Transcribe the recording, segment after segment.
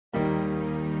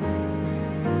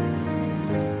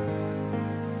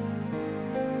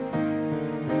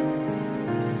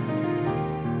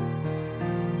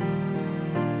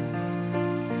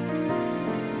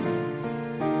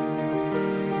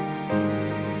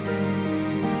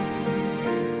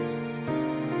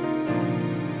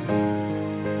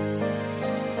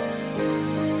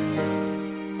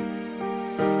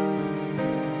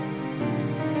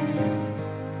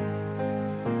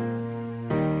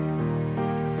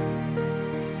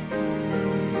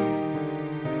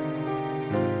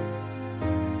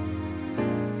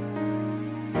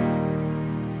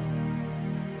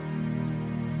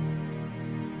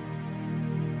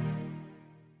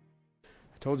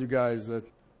told you guys that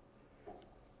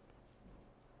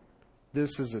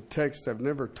this is a text I've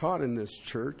never taught in this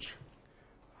church,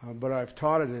 but I've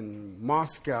taught it in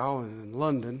Moscow and in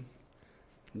London,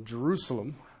 in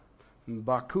Jerusalem, in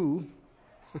Baku.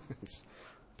 It's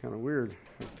kind of weird.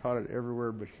 I've taught it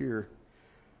everywhere but here.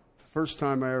 The first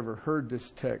time I ever heard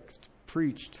this text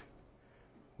preached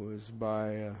was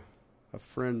by a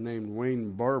friend named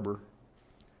Wayne Barber.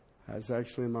 I was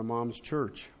actually in my mom's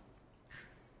church.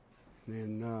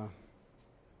 And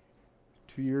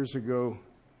 2 years ago,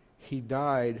 he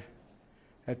died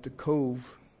at the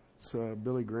Cove. It's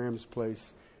Billy Graham's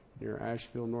place near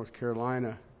Asheville, North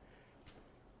Carolina.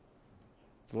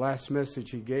 The last message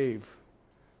he gave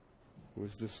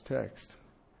was this text.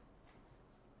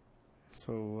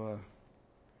 So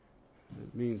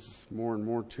it means more and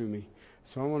more to me.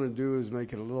 So what I want to do is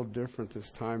make it a little different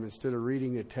this time. Instead of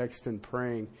reading a text and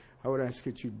praying, I would ask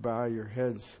that you bow your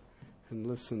heads and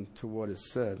listen to what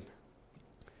is said.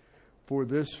 For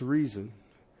this reason,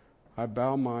 I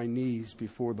bow my knees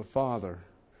before the Father,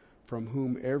 from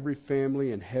whom every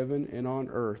family in heaven and on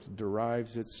earth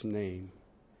derives its name,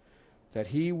 that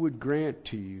he would grant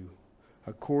to you,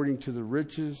 according to the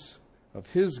riches of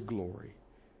his glory,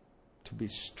 to be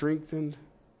strengthened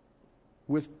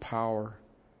with power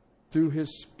through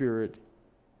his Spirit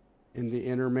in the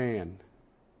inner man,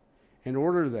 in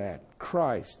order that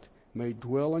Christ may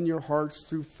dwell in your hearts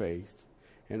through faith,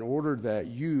 in order that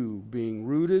you, being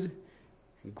rooted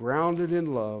and grounded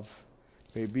in love,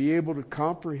 may be able to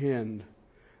comprehend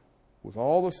with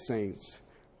all the saints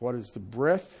what is the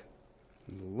breadth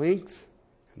and the length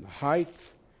and the height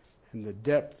and the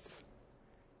depth,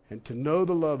 and to know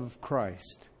the love of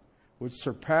Christ, which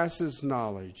surpasses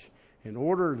knowledge, in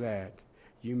order that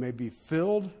you may be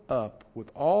filled up with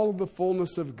all the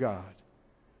fullness of God.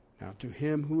 Now to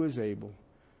him who is able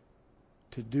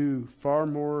to do far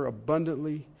more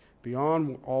abundantly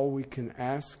beyond all we can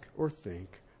ask or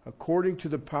think, according to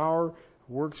the power that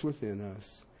works within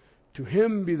us. To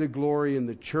him be the glory in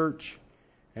the church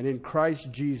and in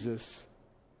Christ Jesus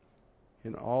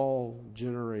in all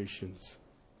generations,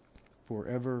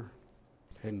 forever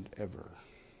and ever.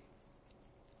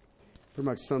 Pretty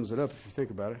much sums it up if you think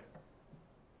about it.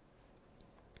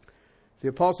 The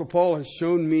Apostle Paul has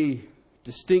shown me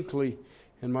distinctly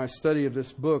in my study of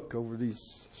this book over these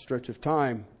stretch of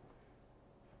time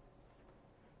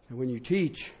that when you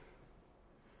teach,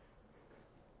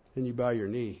 then you bow your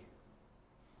knee.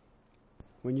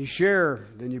 When you share,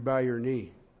 then you bow your knee.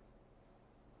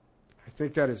 I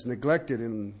think that is neglected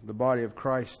in the body of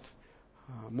Christ,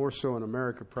 more so in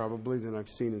America probably than I've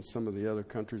seen in some of the other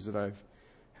countries that I've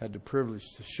had the privilege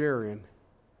to share in.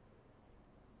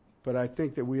 But I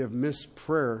think that we have missed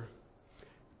prayer.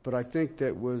 But I think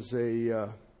that was a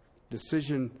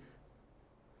decision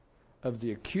of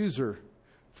the accuser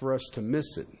for us to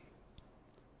miss it.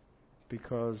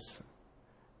 Because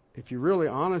if you're really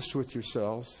honest with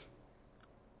yourselves,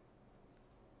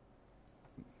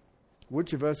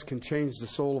 which of us can change the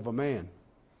soul of a man?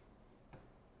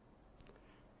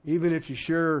 Even if you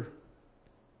share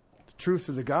the truth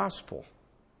of the gospel,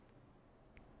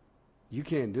 you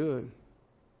can't do it.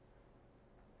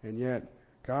 And yet,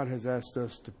 God has asked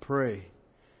us to pray.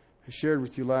 I shared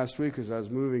with you last week as I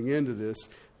was moving into this.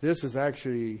 This is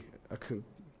actually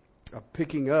a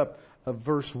picking up of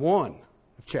verse 1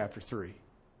 of chapter 3.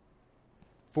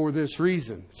 For this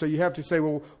reason. So you have to say,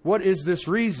 well, what is this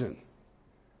reason?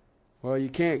 Well, you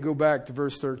can't go back to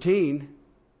verse 13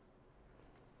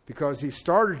 because he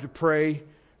started to pray,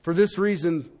 for this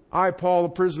reason, I, Paul, a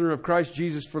prisoner of Christ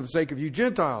Jesus, for the sake of you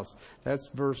Gentiles. That's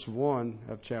verse 1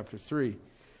 of chapter 3.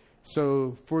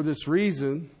 So, for this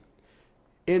reason,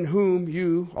 in whom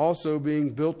you also being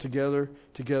built together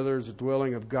as a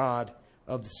dwelling of God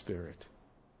of the Spirit.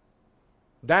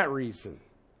 That reason.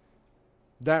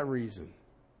 That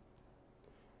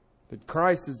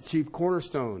Christ is the chief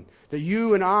cornerstone. That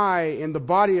you and I in the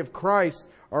body of Christ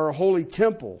are a holy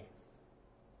temple.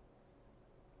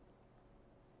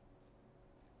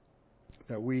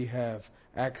 That we have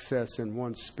access in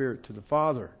one Spirit to the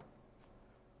Father.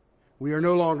 We are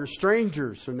no longer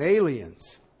strangers and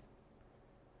aliens.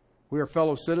 We are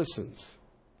fellow citizens.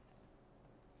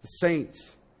 The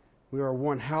saints, we are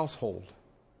one household.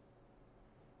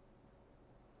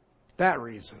 That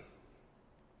reason.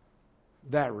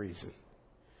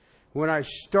 When I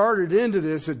started into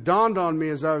this, it dawned on me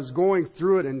as I was going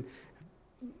through it and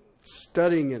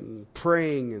studying it and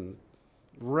praying and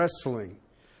wrestling,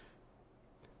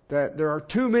 that there are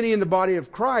too many in the body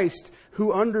of Christ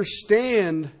who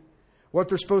understand what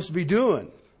they're supposed to be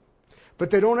doing.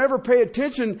 But they don't ever pay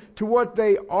attention to what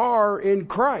they are in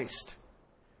Christ.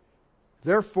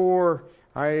 Therefore,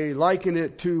 I liken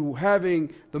it to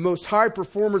having the most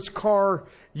high-performance car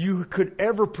you could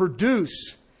ever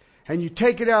produce, and you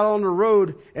take it out on the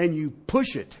road and you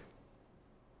push it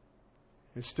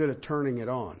instead of turning it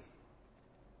on.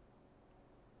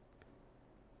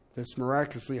 This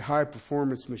miraculously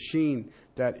high-performance machine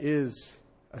that is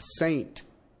a saint.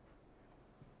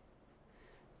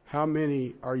 How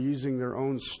many are using their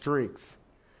own strength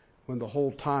when the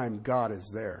whole time God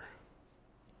is there?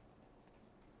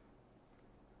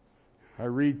 I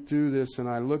read through this and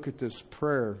I look at this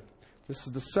prayer. This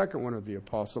is the second one of the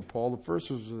Apostle Paul. The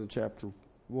first was in chapter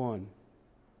 1.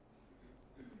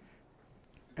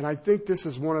 And I think this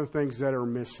is one of the things that are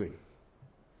missing.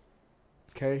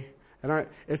 Okay? And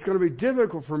it's going to be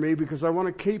difficult for me because I want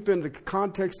to keep in the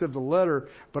context of the letter,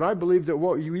 but I believe that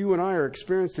what you and I are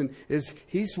experiencing is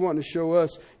he's wanting to show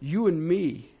us, you and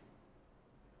me,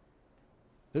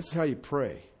 this is how you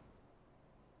pray.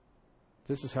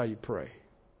 This is how you pray.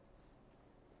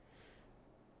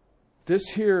 This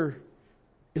here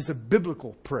is a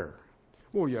biblical prayer.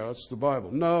 Well, yeah, it's the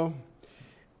Bible. No.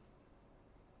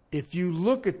 If you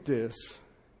look at this,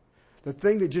 the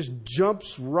thing that just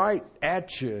jumps right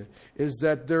at you is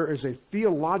that there is a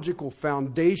theological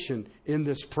foundation in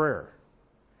this prayer.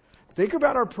 Think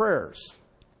about our prayers.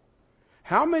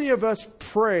 How many of us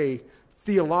pray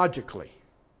theologically?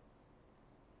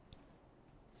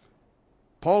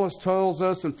 Paul tells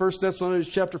us in 1 Thessalonians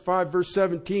chapter 5, verse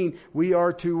 17, we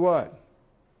are to what?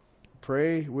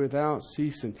 Pray without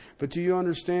ceasing. But do you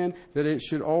understand that it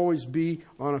should always be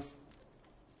on a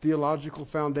theological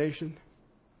foundation?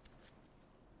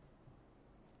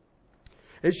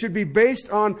 It should be based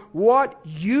on what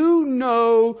you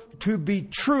know to be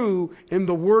true in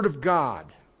the Word of God.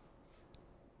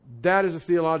 That is a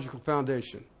theological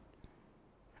foundation.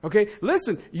 Okay,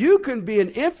 listen, you can be an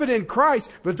infant in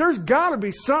Christ, but there's got to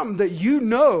be something that you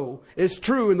know is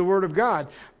true in the Word of God.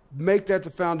 Make that the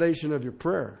foundation of your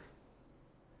prayer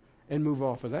and move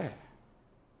off of that.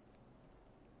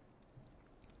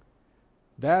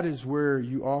 That is where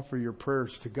you offer your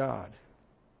prayers to God,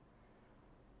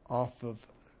 off of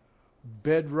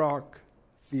bedrock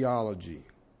theology.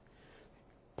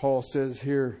 Paul says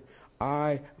here,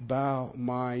 I bow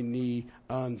my knee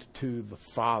unto the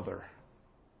Father.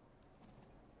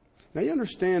 Now you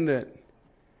understand that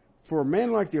for a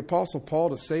man like the Apostle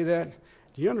Paul to say that,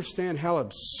 do you understand how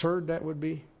absurd that would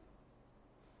be?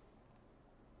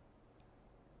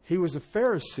 He was a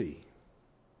Pharisee.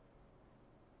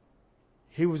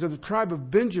 He was of the tribe of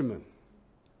Benjamin.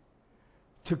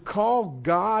 To call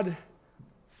God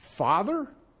Father?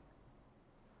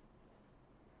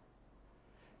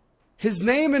 His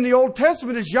name in the Old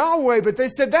Testament is Yahweh, but they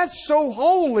said that's so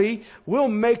holy, we'll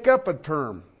make up a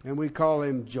term. And we call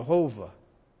him Jehovah.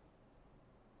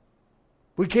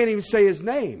 We can't even say his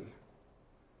name.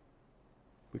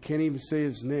 We can't even say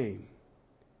his name.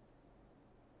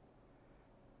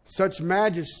 Such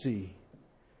majesty,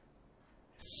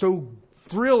 so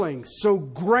thrilling, so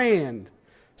grand,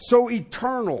 so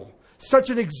eternal, such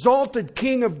an exalted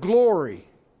King of glory.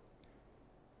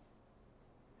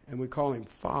 And we call him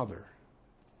Father.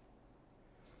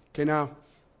 Okay, now,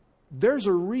 there's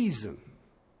a reason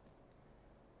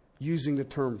using the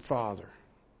term Father.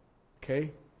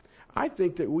 Okay? I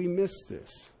think that we miss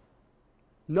this.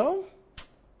 No?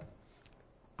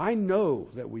 I know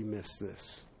that we miss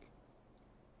this.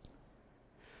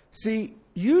 See,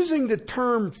 using the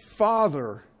term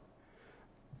Father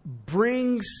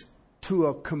brings to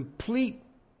a complete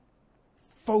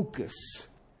focus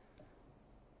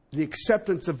the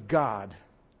acceptance of God.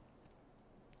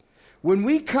 When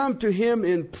we come to Him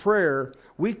in prayer,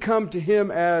 we come to Him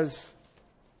as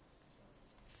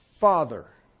Father.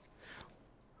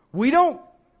 We don't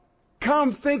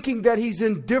come thinking that He's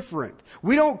indifferent.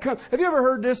 We don't come. Have you ever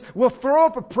heard this? We'll throw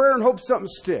up a prayer and hope something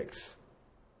sticks.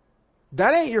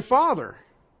 That ain't your Father.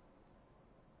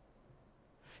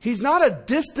 He's not a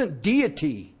distant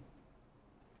deity.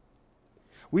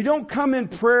 We don't come in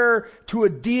prayer to a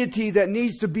deity that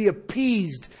needs to be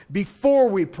appeased before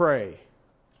we pray.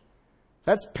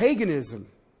 That's paganism.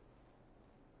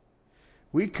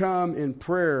 We come in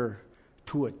prayer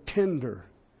to a tender,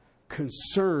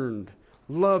 concerned,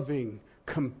 loving,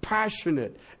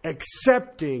 compassionate,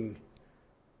 accepting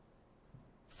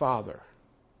Father.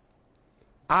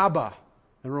 Abba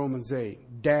in Romans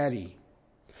 8, Daddy.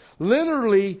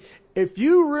 Literally, if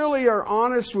you really are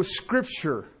honest with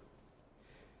Scripture,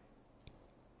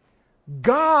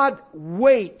 God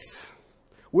waits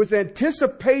with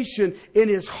anticipation in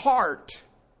His heart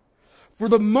for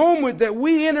the moment that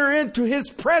we enter into His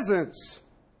presence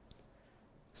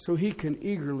so He can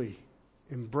eagerly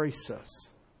embrace us.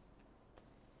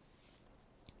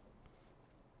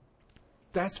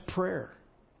 That's prayer.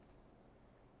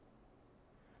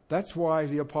 That's why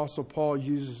the Apostle Paul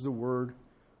uses the word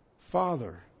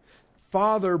Father.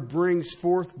 Father brings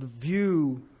forth the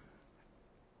view,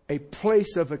 a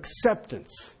place of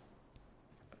acceptance.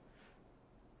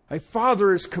 A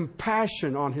father is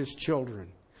compassion on his children.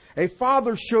 A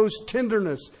father shows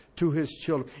tenderness to his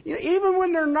children, even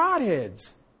when they're knotheads.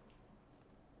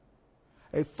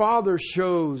 A father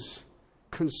shows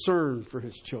concern for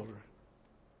his children.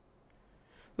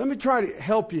 Let me try to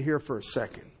help you here for a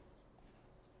second.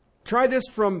 Try this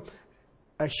from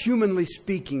a humanly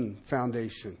speaking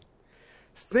foundation.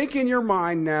 Think in your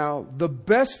mind now the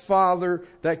best father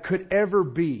that could ever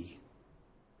be.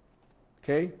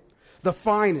 Okay? The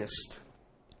finest.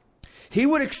 He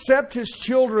would accept his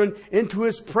children into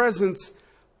his presence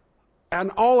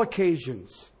on all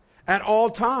occasions, at all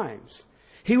times.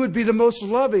 He would be the most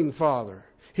loving father.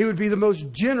 He would be the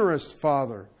most generous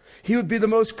father. He would be the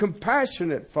most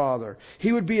compassionate father.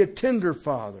 He would be a tender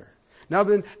father. Now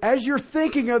then, as you're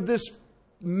thinking of this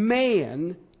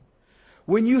man,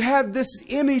 when you have this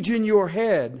image in your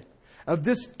head of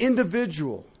this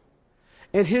individual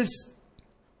and his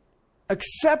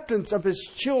acceptance of his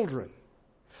children,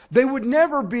 they would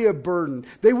never be a burden.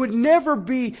 They would never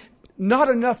be not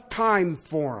enough time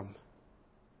for them.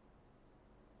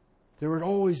 There would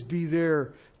always be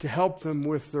there to help them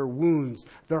with their wounds,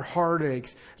 their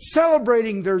heartaches,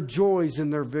 celebrating their joys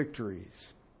and their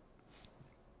victories.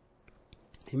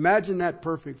 Imagine that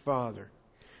perfect father.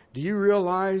 Do you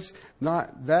realize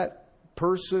not that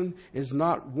person is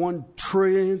not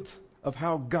 1/trillionth of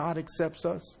how God accepts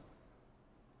us?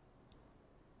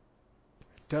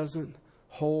 It doesn't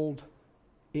hold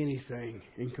anything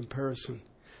in comparison.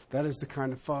 That is the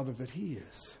kind of father that he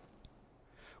is.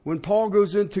 When Paul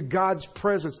goes into God's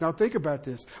presence, now think about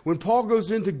this. When Paul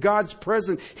goes into God's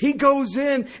presence, he goes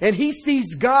in and he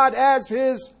sees God as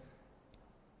his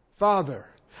Father.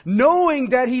 Knowing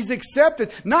that he's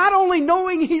accepted. Not only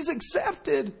knowing he's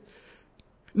accepted,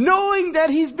 knowing that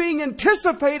he's being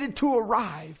anticipated to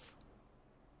arrive.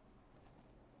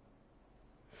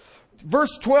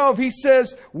 Verse 12, he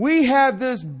says, we have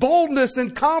this boldness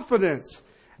and confidence,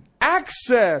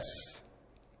 access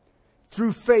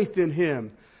through faith in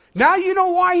him. Now you know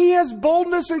why he has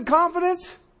boldness and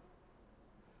confidence?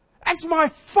 That's my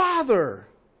Father.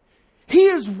 He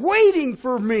is waiting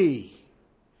for me.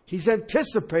 He's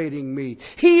anticipating me.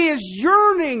 He is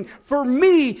yearning for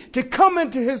me to come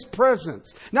into his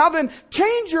presence. Now then,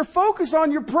 change your focus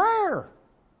on your prayer.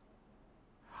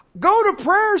 Go to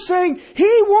prayer saying,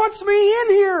 he wants me in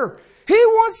here. He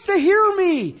wants to hear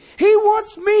me. He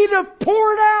wants me to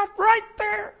pour it out right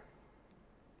there.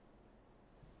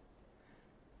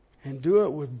 And do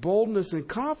it with boldness and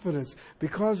confidence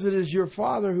because it is your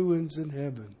Father who is in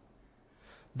heaven.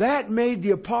 That made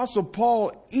the Apostle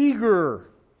Paul eager.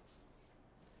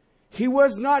 He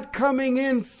was not coming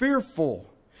in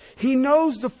fearful. He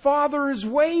knows the Father is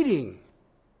waiting.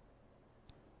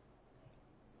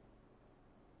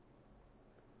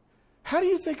 How do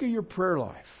you think of your prayer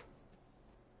life?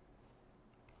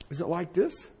 Is it like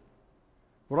this?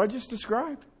 What I just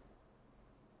described?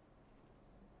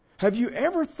 Have you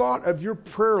ever thought of your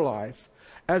prayer life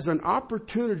as an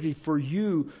opportunity for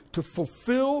you to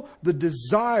fulfill the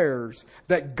desires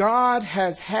that God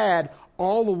has had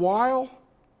all the while?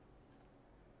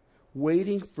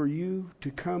 Waiting for you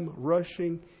to come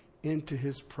rushing into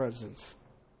his presence.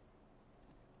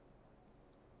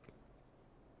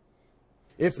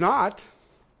 If not,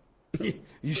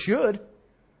 you should.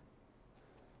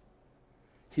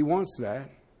 He wants that.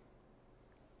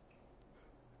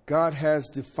 God has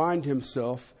defined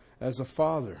himself as a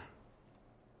father.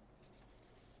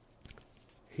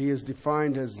 He is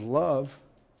defined as love,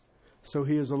 so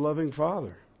he is a loving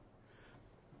father.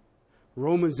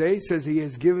 Romans 8 says he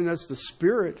has given us the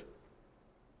Spirit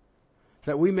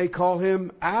that we may call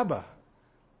him Abba.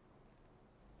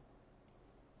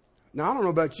 Now, I don't know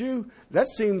about you, that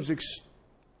seems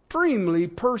extremely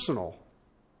personal.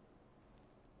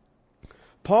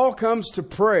 Paul comes to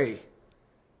pray.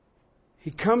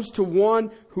 He comes to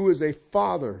one who is a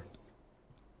father.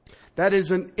 That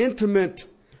is an intimate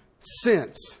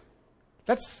sense.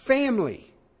 That's family.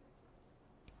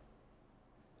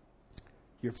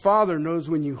 Your father knows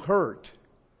when you hurt.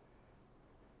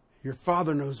 Your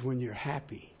father knows when you're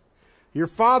happy. Your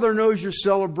father knows your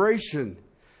celebration.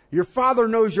 Your father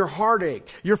knows your heartache.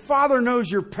 Your father knows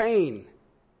your pain.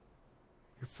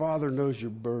 Your father knows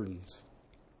your burdens.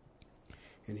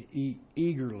 And he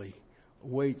eagerly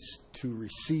waits to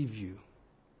receive you.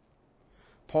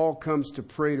 Paul comes to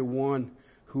pray to one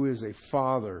who is a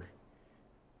father.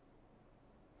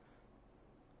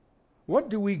 What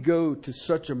do we go to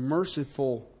such a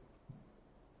merciful,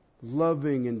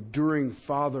 loving, enduring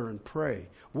Father and pray?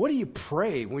 What do you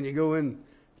pray when you go in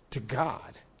to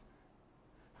God?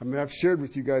 I mean, I've shared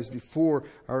with you guys before.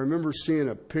 I remember seeing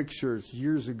a picture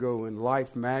years ago in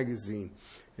Life magazine,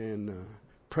 and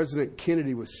President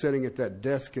Kennedy was sitting at that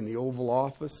desk in the Oval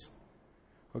Office.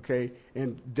 Okay,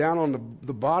 and down on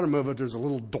the bottom of it, there's a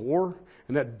little door,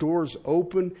 and that door's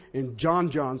open, and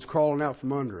John's crawling out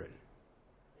from under it.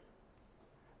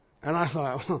 And I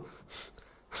thought, well,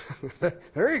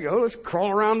 there you go. Let's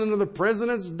crawl around into the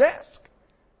president's desk.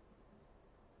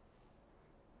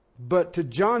 But to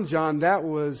John, that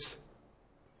was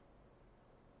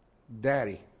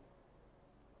Daddy.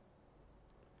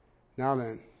 Now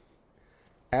then,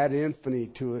 add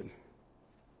infinity to it.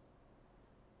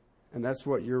 And that's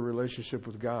what your relationship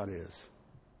with God is.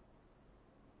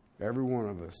 Every one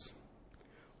of us.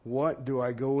 What do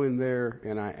I go in there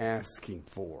and I ask Him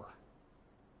for?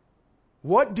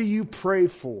 What do you pray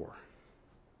for?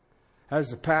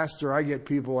 As a pastor, I get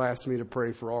people ask me to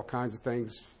pray for all kinds of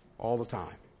things all the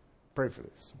time. Pray for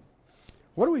this.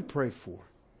 What do we pray for?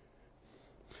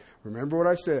 Remember what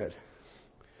I said.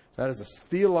 That is a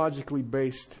theologically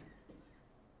based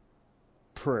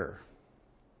prayer.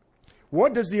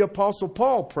 What does the Apostle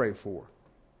Paul pray for?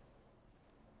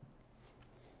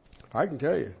 I can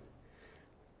tell you.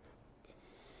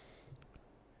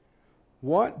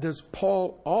 What does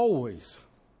Paul always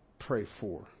pray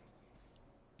for?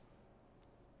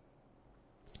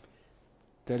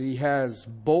 That he has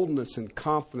boldness and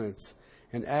confidence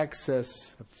and access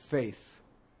of faith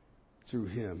through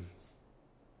him.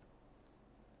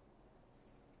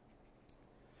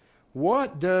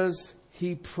 What does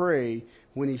he pray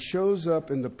when he shows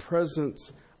up in the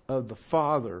presence of the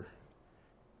Father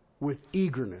with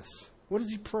eagerness? What does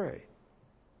he pray?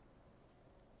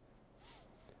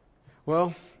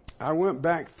 Well, I went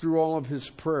back through all of his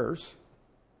prayers,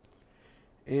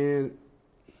 and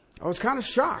I was kind of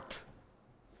shocked.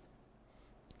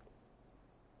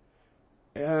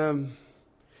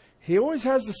 He always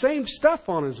has the same stuff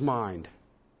on his mind.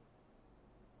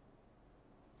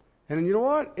 And you know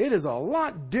what? It is a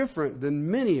lot different than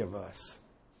many of us.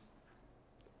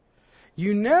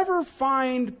 You never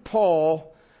find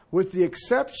Paul, with the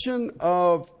exception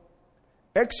of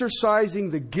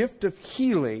exercising the gift of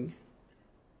healing,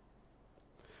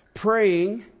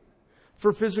 praying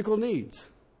for physical needs.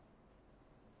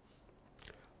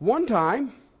 One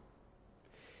time,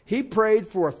 he prayed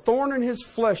for a thorn in his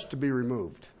flesh to be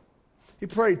removed. He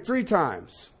prayed 3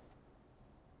 times.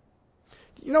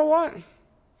 You know what?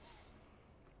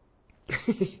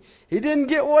 He didn't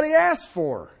get what he asked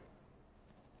for.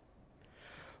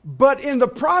 But in the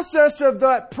process of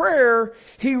that prayer,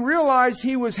 he realized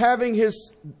he was having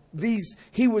these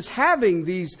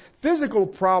physical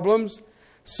problems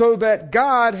so that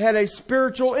God had a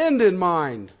spiritual end in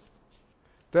mind.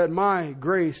 That my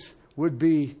grace would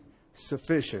be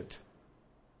sufficient.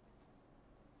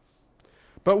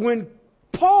 But when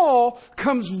Paul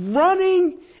comes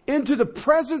running into the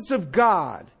presence of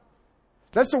God,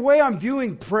 that's the way I'm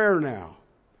viewing prayer now.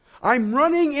 I'm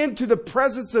running into the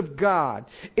presence of God.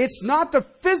 It's not the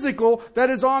physical that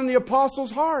is on the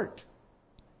apostle's heart.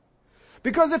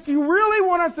 Because if you really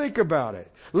want to think about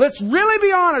it, let's really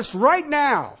be honest right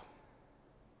now.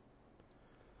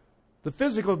 The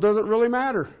physical doesn't really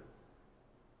matter.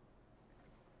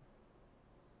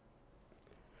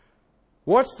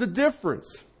 What's the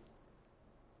difference?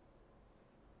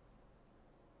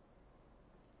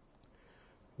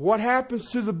 What happens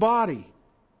to the body?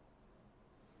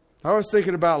 I was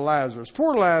thinking about Lazarus.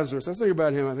 Poor Lazarus. I was thinking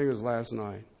about him, I think it was last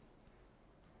night.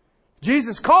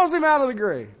 Jesus calls him out of the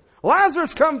grave.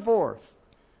 Lazarus, come forth.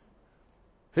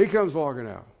 He comes walking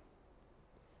out.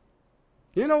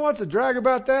 You know what's the drag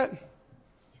about that?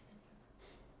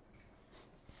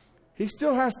 He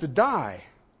still has to die.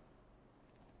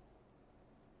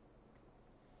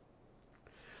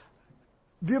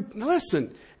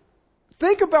 Listen,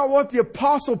 think about what the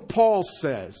Apostle Paul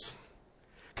says.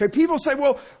 Okay, people say,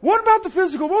 well, what about the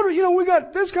physical? We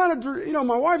got this kind of,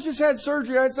 my wife just had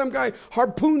surgery. I had some guy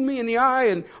harpoon me in the eye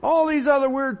and all these other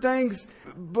weird things.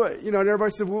 But, and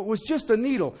everybody said, well, it was just a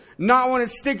needle. Not when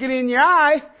it's sticking in your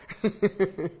eye.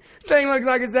 Thing looks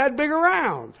like it's that big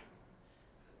around.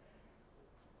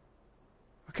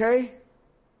 Okay?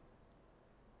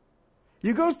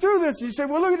 You go through this and you say,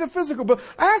 well, look at the physical. But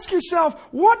ask yourself,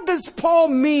 what does Paul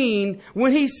mean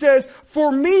when he says,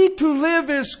 for me to live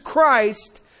is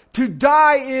Christ, to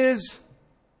die is...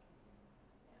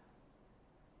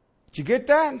 Did you get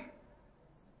that?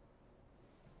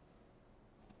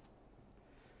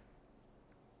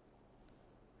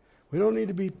 We don't need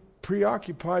to be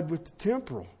preoccupied with the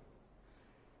temporal.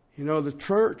 You know, the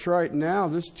church right now,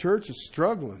 this church is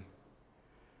struggling.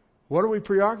 What are we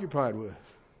preoccupied with?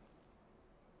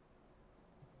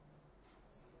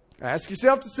 Ask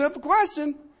yourself the simple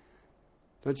question.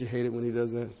 Don't you hate it when he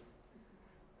does that?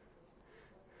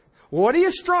 What are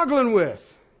you struggling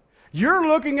with? You're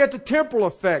looking at the temporal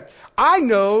effect. I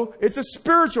know it's a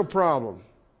spiritual problem.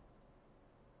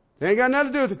 It ain't got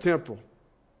nothing to do with the temporal.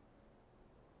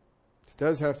 It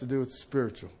does have to do with the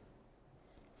spiritual.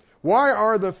 Why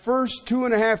are the first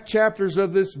 2.5 chapters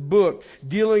of this book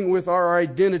dealing with our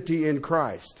identity in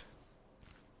Christ?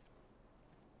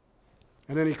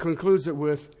 And then he concludes it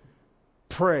with,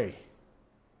 pray.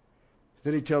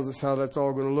 Then he tells us how that's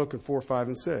all going to look in 4, 5,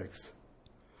 and 6.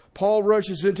 Paul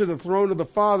rushes into the throne of the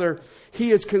Father. He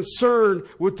is concerned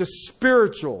with the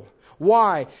spiritual.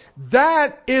 Why?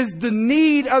 That is the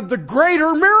need of the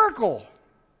greater miracle.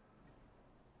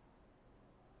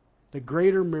 The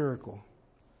greater miracle.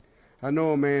 I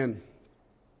know a man,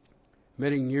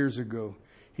 met him years ago.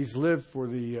 He's lived for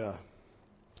the,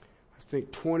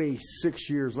 26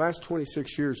 years, last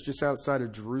 26 years, just outside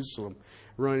of Jerusalem,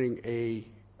 running a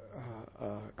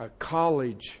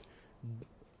college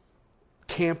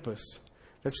campus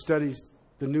that studies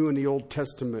the New and the Old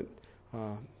Testament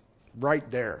right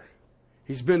there.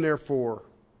 He's been there for,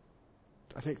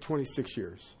 26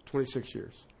 years. 26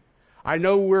 years. I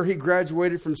know where he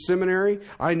graduated from seminary.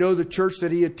 I know the church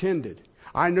that he attended.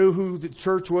 I know who the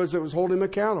church was that was holding him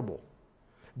accountable.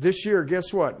 This year,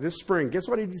 guess what? This spring, guess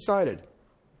what he decided?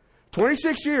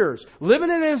 26 years,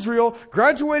 living in Israel,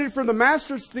 graduated from the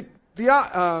master's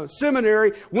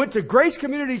seminary, went to Grace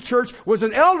Community Church, was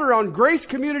an elder on Grace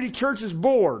Community Church's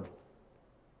board.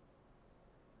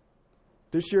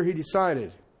 This year he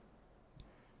decided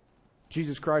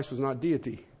Jesus Christ was not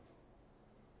deity.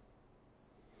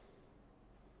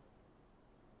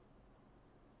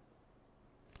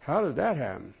 How did that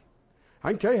happen? I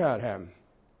can tell you how it happened.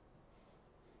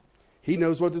 He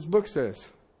knows what this book says.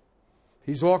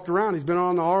 He's walked around. He's been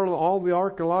on all the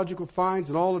archaeological finds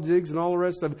and all the digs and all the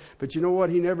rest of it. But you know what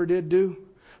he never did do?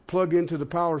 Plug into the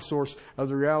power source of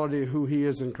the reality of who he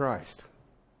is in Christ.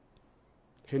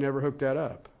 He never hooked that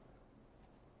up.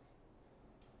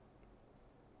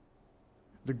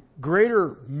 The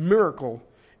greater miracle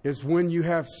is when you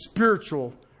have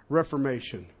spiritual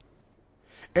reformation.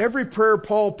 Every prayer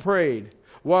Paul prayed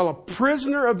while a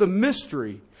prisoner of the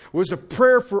mystery was a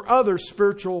prayer for other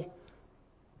spiritual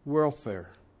welfare.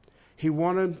 He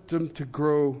wanted them to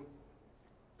grow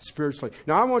spiritually.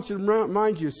 Now I want you to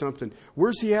remind you of something.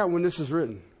 Where's he at when this is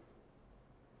written?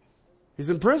 He's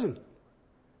in prison,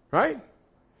 right?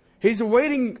 He's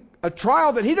awaiting a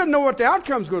trial that he doesn't know what the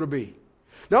outcome's going to be.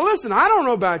 Now listen, I don't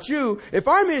know about you. If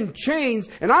I'm in chains,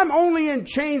 and I'm only in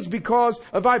chains because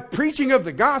of my preaching of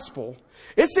the gospel,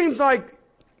 it seems like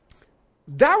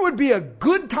that would be a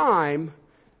good time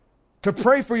to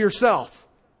pray for yourself.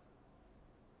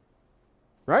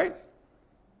 Right?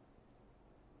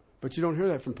 But you don't hear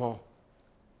that from Paul.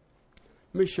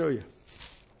 Let me show you.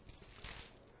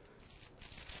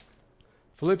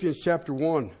 Philippians chapter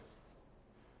 1,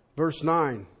 verse 9.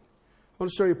 I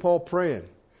want to show you Paul praying.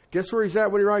 Guess where he's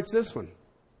at when he writes this one?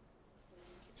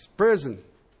 His prison.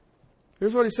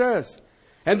 Here's what he says.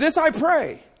 And this I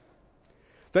pray,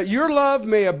 that your love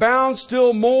may abound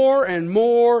still more and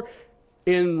more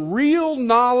in real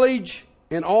knowledge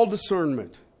and all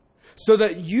discernment, so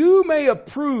that you may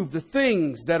approve the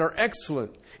things that are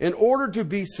excellent, in order to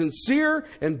be sincere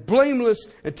and blameless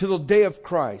until the day of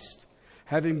Christ,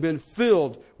 having been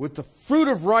filled with the fruit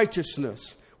of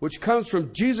righteousness, which comes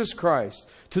from Jesus Christ,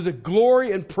 to the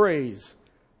glory and praise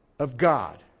of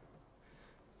God.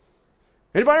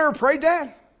 Anybody ever prayed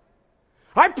that?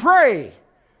 I pray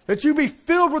that you be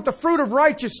filled with the fruit of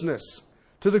righteousness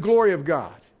to the glory of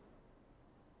God.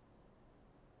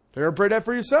 Have you ever prayed that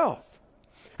for yourself?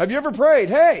 Have you ever prayed,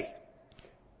 hey,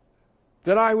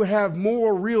 that I would have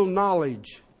more real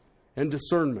knowledge and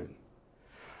discernment?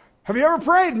 Have you ever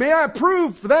prayed, may I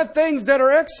approve for that things that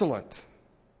are excellent?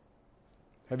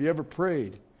 Have you ever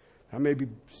prayed, I may be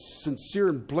sincere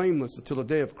and blameless until the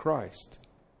day of Christ?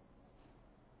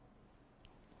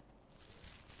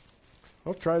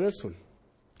 I'll try this one.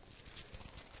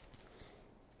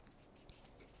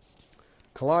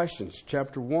 Colossians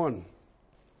chapter 1,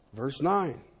 verse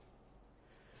 9.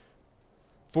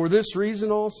 For this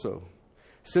reason also,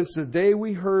 since the day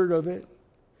we heard of it,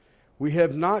 we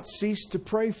have not ceased to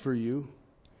pray for you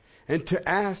and to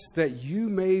ask that you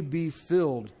may be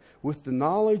filled with the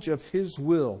knowledge of His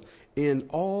will in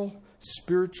all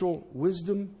spiritual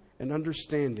wisdom and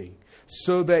understanding,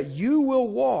 so that you will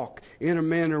walk in a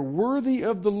manner worthy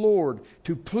of the Lord,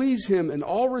 to please Him in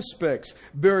all respects,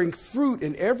 bearing fruit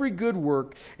in every good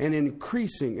work and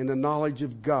increasing in the knowledge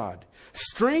of God.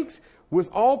 Strength with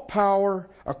all power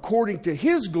according to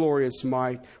His glorious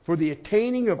might, for the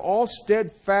attaining of all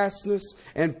steadfastness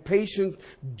and patience,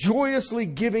 joyously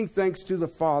giving thanks to the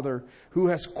Father, who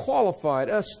has qualified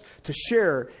us to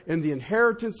share in the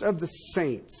inheritance of the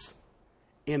saints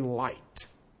in light.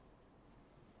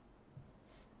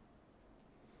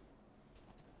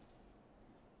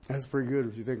 That's pretty good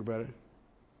if you think about it.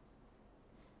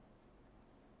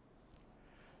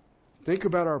 Think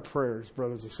about our prayers,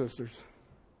 brothers and sisters.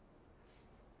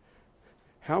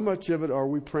 How much of it are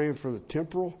we praying for the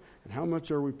temporal, and how much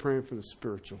are we praying for the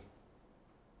spiritual?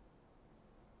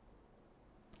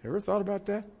 Ever thought about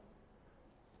that?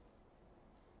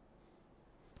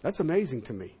 That's amazing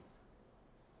to me.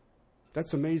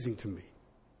 That's amazing to me.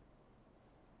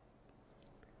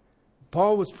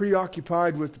 Paul was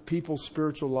preoccupied with the people's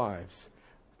spiritual lives.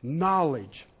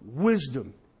 Knowledge,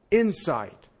 wisdom,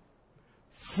 insight,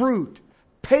 fruit,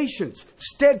 patience,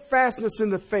 steadfastness in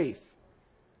the faith.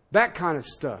 That kind of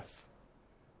stuff.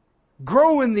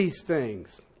 Grow in these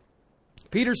things.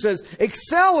 Peter says,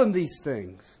 excel in these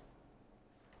things.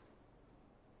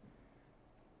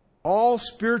 All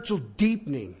spiritual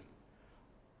deepening.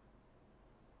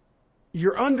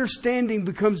 Your understanding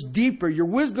becomes deeper. Your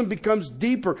wisdom becomes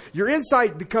deeper. Your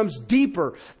insight becomes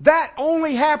deeper. That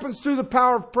only happens through the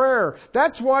power of prayer.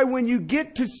 That's why when you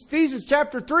get to Ephesians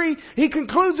chapter 3, he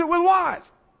concludes it with what?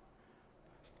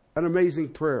 An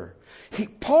amazing prayer.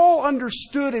 Paul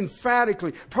understood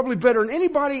emphatically, probably better than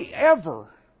anybody ever,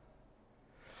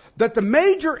 that the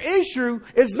major issue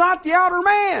is not the outer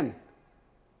man.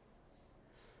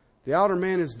 The outer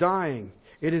man is dying.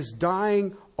 It is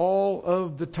dying all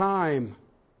of the time.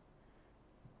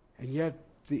 And yet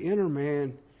the inner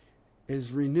man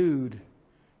is renewed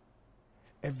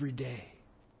every day.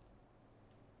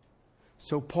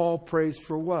 So Paul prays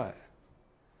for what?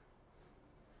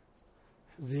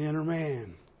 The inner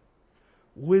man.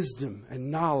 Wisdom and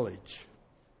knowledge.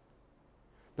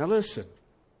 Now listen.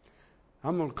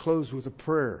 I'm going to close with a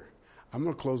prayer. I'm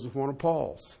going to close with one of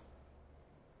Paul's.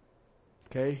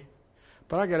 Okay?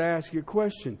 But I got to ask you a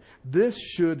question. This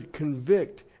should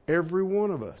convict every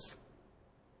one of us.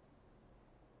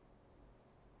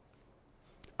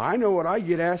 I know what I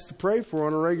get asked to pray for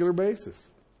on a regular basis.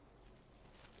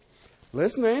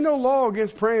 Listen, there ain't no law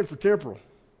against praying for temporal.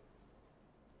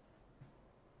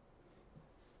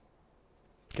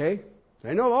 Okay?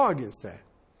 There ain't no law against that.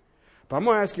 But I'm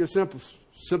going to ask you a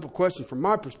simple question from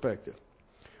my perspective.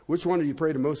 Which one do you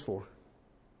pray the most for?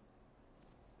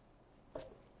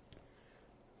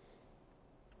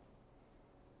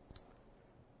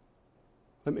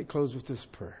 Let me close with this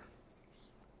prayer.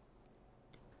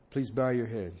 Please bow your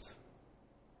heads.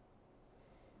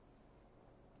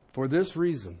 For this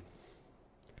reason,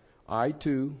 I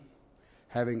too,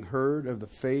 having heard of the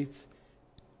faith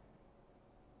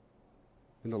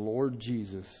in the Lord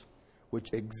Jesus,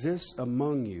 which exists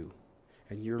among you,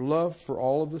 and your love for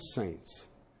all of the saints,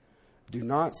 do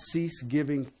not cease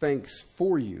giving thanks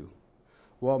for you,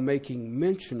 while making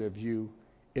mention of you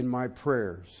in my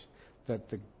prayers, that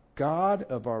the God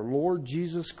of our Lord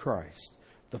Jesus Christ,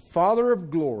 the Father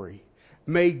of glory,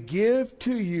 may give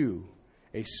to you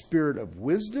a spirit of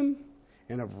wisdom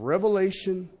and of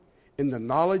revelation in the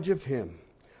knowledge of Him.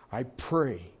 I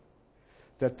pray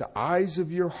that the eyes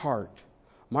of your heart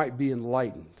might be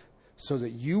enlightened, so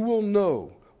that you will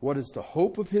know what is the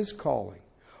hope of His calling,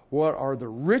 what are the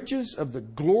riches of the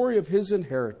glory of His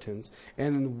inheritance,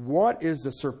 and what is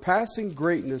the surpassing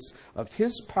greatness of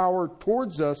His power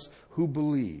towards us who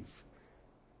believe.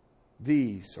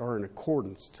 These are in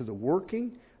accordance to the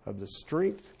working of the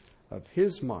strength of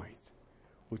His might,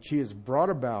 which He has brought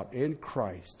about in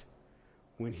Christ,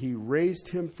 when He raised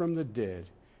Him from the dead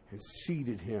and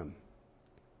seated Him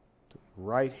to the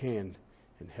right hand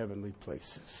in heavenly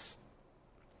places.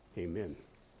 Amen.